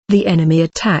The enemy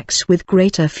attacks with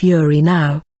greater fury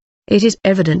now. It is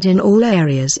evident in all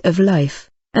areas of life,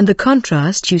 and the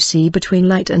contrast you see between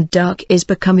light and dark is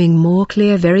becoming more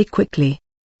clear very quickly.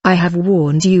 I have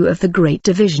warned you of the great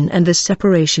division and the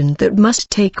separation that must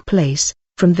take place,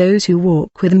 from those who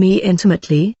walk with me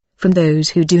intimately, from those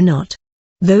who do not.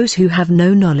 Those who have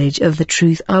no knowledge of the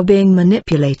truth are being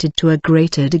manipulated to a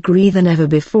greater degree than ever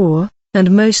before,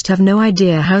 and most have no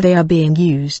idea how they are being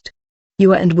used.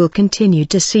 You are and will continue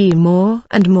to see more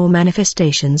and more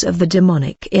manifestations of the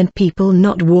demonic in people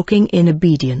not walking in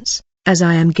obedience, as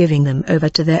I am giving them over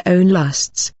to their own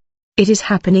lusts. It is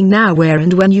happening now where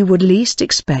and when you would least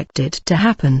expect it to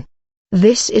happen.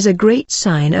 This is a great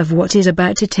sign of what is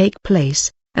about to take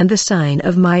place, and the sign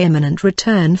of my imminent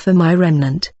return for my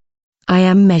remnant. I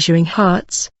am measuring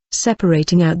hearts,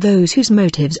 separating out those whose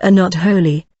motives are not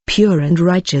holy, pure and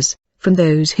righteous, from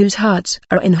those whose hearts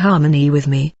are in harmony with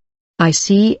me. I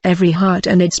see every heart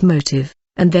and its motive,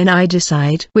 and then I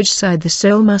decide which side the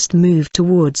soul must move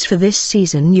towards for this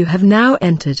season you have now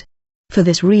entered. For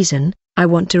this reason, I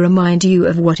want to remind you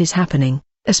of what is happening,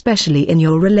 especially in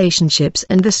your relationships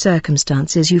and the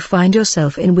circumstances you find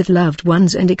yourself in with loved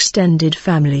ones and extended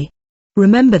family.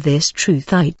 Remember this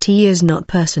truth: it is not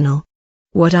personal.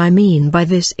 What I mean by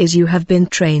this is you have been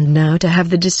trained now to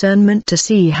have the discernment to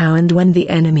see how and when the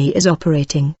enemy is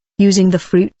operating, using the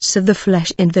fruits of the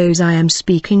flesh in those I am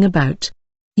speaking about.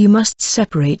 You must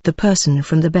separate the person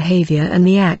from the behavior and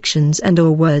the actions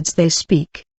and/or words they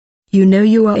speak. You know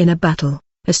you are in a battle,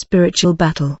 a spiritual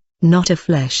battle, not a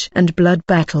flesh and blood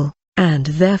battle, and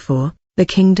therefore, the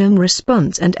kingdom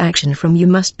response and action from you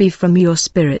must be from your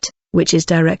spirit, which is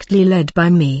directly led by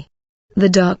me.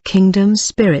 The dark kingdom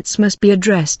spirits must be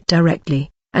addressed directly,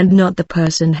 and not the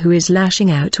person who is lashing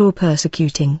out or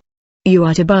persecuting. You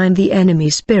are to bind the enemy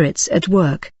spirits at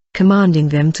work, commanding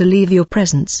them to leave your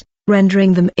presence,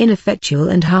 rendering them ineffectual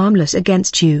and harmless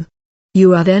against you.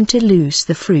 You are then to loose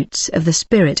the fruits of the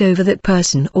Spirit over that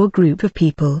person or group of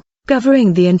people,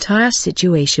 covering the entire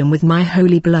situation with my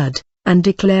holy blood, and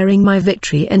declaring my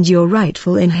victory and your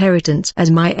rightful inheritance as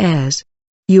my heirs.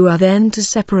 You are then to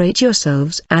separate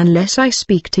yourselves unless I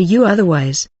speak to you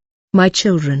otherwise. My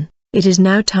children, it is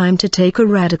now time to take a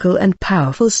radical and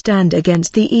powerful stand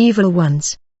against the evil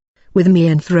ones. With me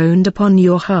enthroned upon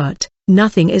your heart,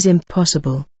 nothing is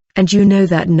impossible, and you know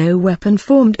that no weapon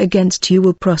formed against you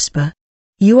will prosper.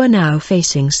 You are now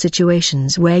facing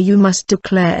situations where you must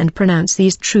declare and pronounce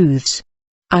these truths.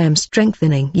 I am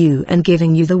strengthening you and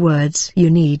giving you the words you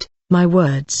need, my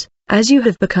words, as you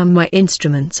have become my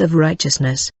instruments of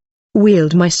righteousness.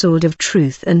 Wield my sword of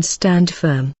truth and stand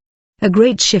firm. A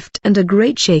great shift and a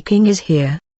great shaking is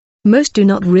here. Most do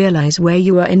not realize where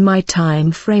you are in my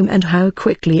time frame and how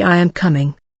quickly I am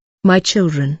coming. My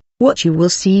children, what you will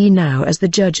see now as the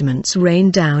judgments rain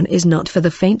down is not for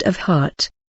the faint of heart.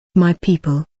 My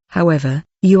people, however,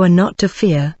 you are not to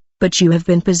fear, but you have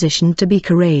been positioned to be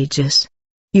courageous.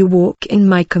 You walk in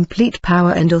my complete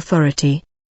power and authority.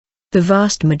 The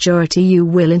vast majority you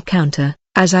will encounter,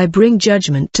 as I bring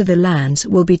judgment to the lands,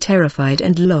 will be terrified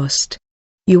and lost.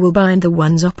 You will bind the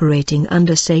ones operating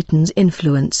under Satan's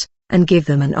influence, and give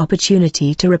them an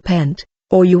opportunity to repent,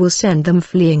 or you will send them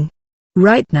fleeing.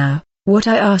 Right now, what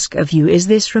I ask of you is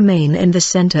this: remain in the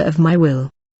center of my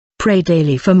will. Pray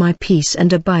daily for my peace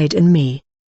and abide in me.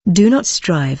 Do not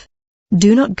strive.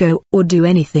 Do not go or do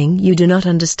anything you do not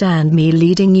understand me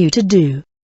leading you to do.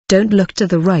 Don't look to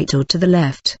the right or to the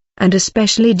left, and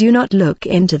especially do not look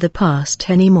into the past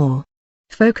anymore.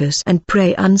 Focus and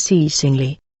pray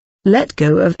unceasingly. Let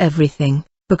go of everything,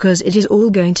 because it is all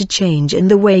going to change in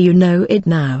the way you know it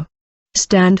now.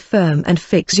 Stand firm and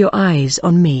fix your eyes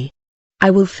on me. I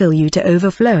will fill you to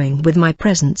overflowing with my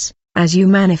presence, as you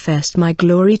manifest my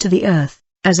glory to the earth,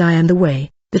 as I am the way,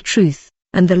 the truth,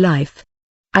 and the life.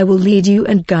 I will lead you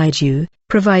and guide you,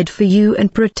 provide for you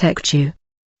and protect you.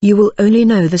 You will only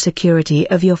know the security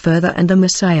of your Father and the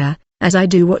Messiah, as I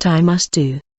do what I must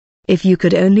do. If you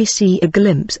could only see a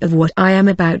glimpse of what I am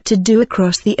about to do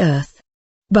across the earth.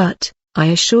 But, I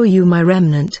assure you, my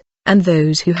remnant, and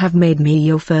those who have made me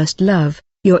your first love,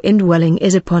 your indwelling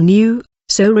is upon you,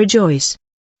 so rejoice.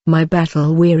 My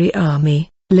battle-weary army,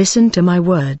 listen to my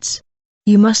words.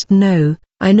 You must know,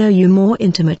 I know you more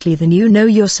intimately than you know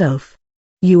yourself.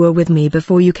 You were with me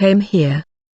before you came here.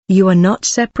 You are not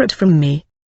separate from me.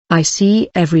 I see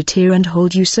every tear and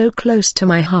hold you so close to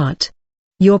my heart.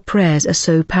 Your prayers are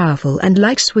so powerful and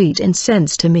like sweet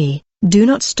incense to me. Do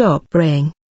not stop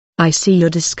praying. I see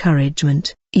your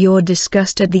discouragement, your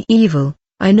disgust at the evil.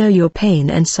 I know your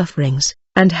pain and sufferings,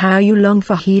 and how you long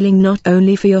for healing not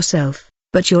only for yourself,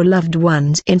 but your loved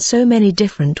ones in so many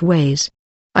different ways.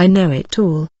 I know it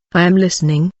all, I am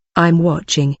listening, I'm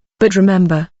watching, but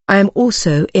remember, I am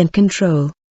also in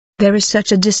control. There is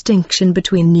such a distinction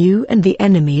between you and the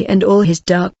enemy and all his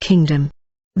dark kingdom.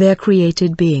 They are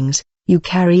created beings, you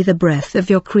carry the breath of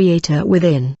your Creator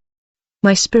within.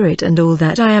 My spirit and all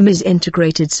that I am is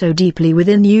integrated so deeply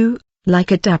within you,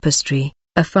 like a tapestry,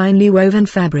 a finely woven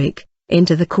fabric,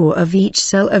 into the core of each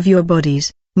cell of your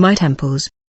bodies, my temples.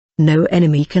 No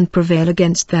enemy can prevail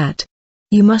against that.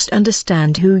 You must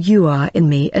understand who you are in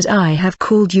me as I have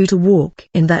called you to walk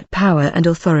in that power and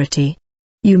authority.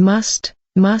 You must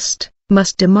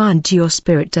demand your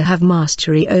spirit to have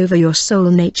mastery over your soul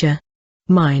nature.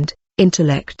 Mind,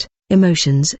 intellect,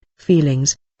 emotions,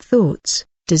 feelings, thoughts,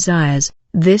 desires,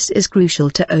 this is crucial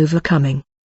to overcoming.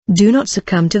 Do not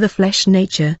succumb to the flesh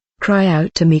nature, cry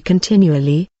out to me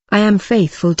continually, I am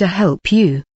faithful to help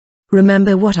you.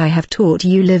 Remember what I have taught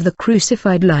you, live the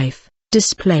crucified life,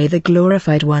 display the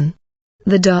glorified one.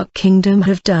 The Dark Kingdom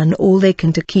have done all they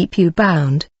can to keep you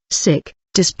bound, sick,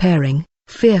 despairing,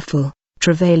 fearful,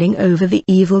 travailing over the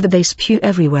evil that they spew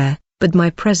everywhere, but my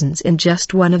presence in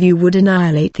just one of you would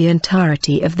annihilate the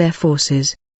entirety of their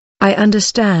forces. I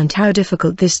understand how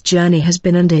difficult this journey has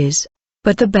been and is,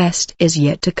 but the best is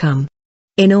yet to come.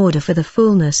 In order for the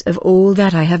fullness of all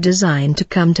that I have designed to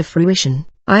come to fruition,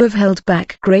 I have held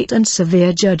back great and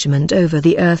severe judgment over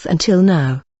the earth until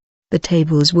now. The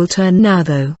tables will turn now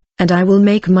though, and I will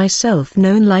make myself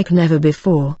known like never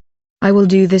before. I will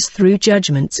do this through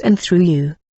judgments and through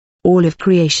you. All of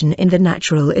creation in the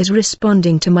natural is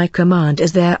responding to my command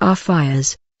as there are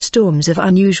fires, storms of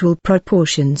unusual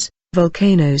proportions,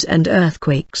 volcanoes and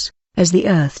earthquakes, as the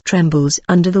earth trembles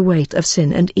under the weight of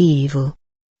sin and evil.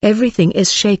 Everything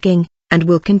is shaking, and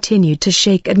will continue to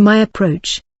shake at my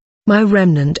approach. My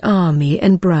remnant army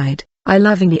and bride, I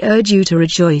lovingly urge you to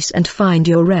rejoice and find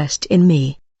your rest in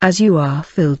me, as you are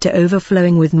filled to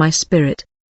overflowing with my spirit.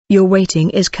 Your waiting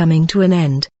is coming to an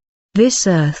end. This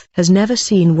earth has never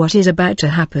seen what is about to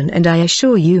happen, and I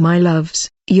assure you, my loves,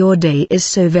 your day is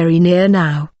so very near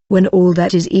now, when all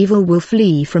that is evil will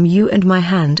flee from you and my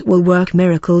hand will work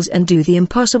miracles and do the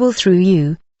impossible through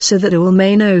you, so that all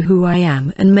may know who I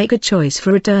am and make a choice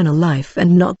for eternal life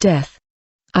and not death.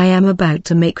 I am about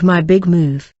to make my big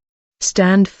move.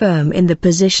 Stand firm in the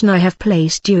position I have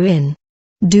placed you in.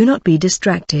 Do not be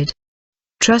distracted.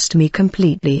 Trust me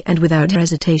completely and without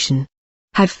hesitation.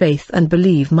 Have faith and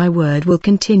believe my word will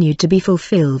continue to be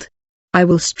fulfilled. I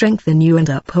will strengthen you and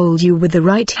uphold you with the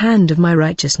right hand of my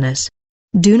righteousness.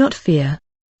 Do not fear.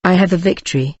 I have the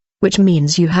victory, which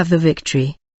means you have the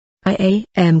victory. I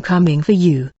am coming for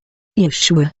you.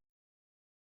 Yeshua.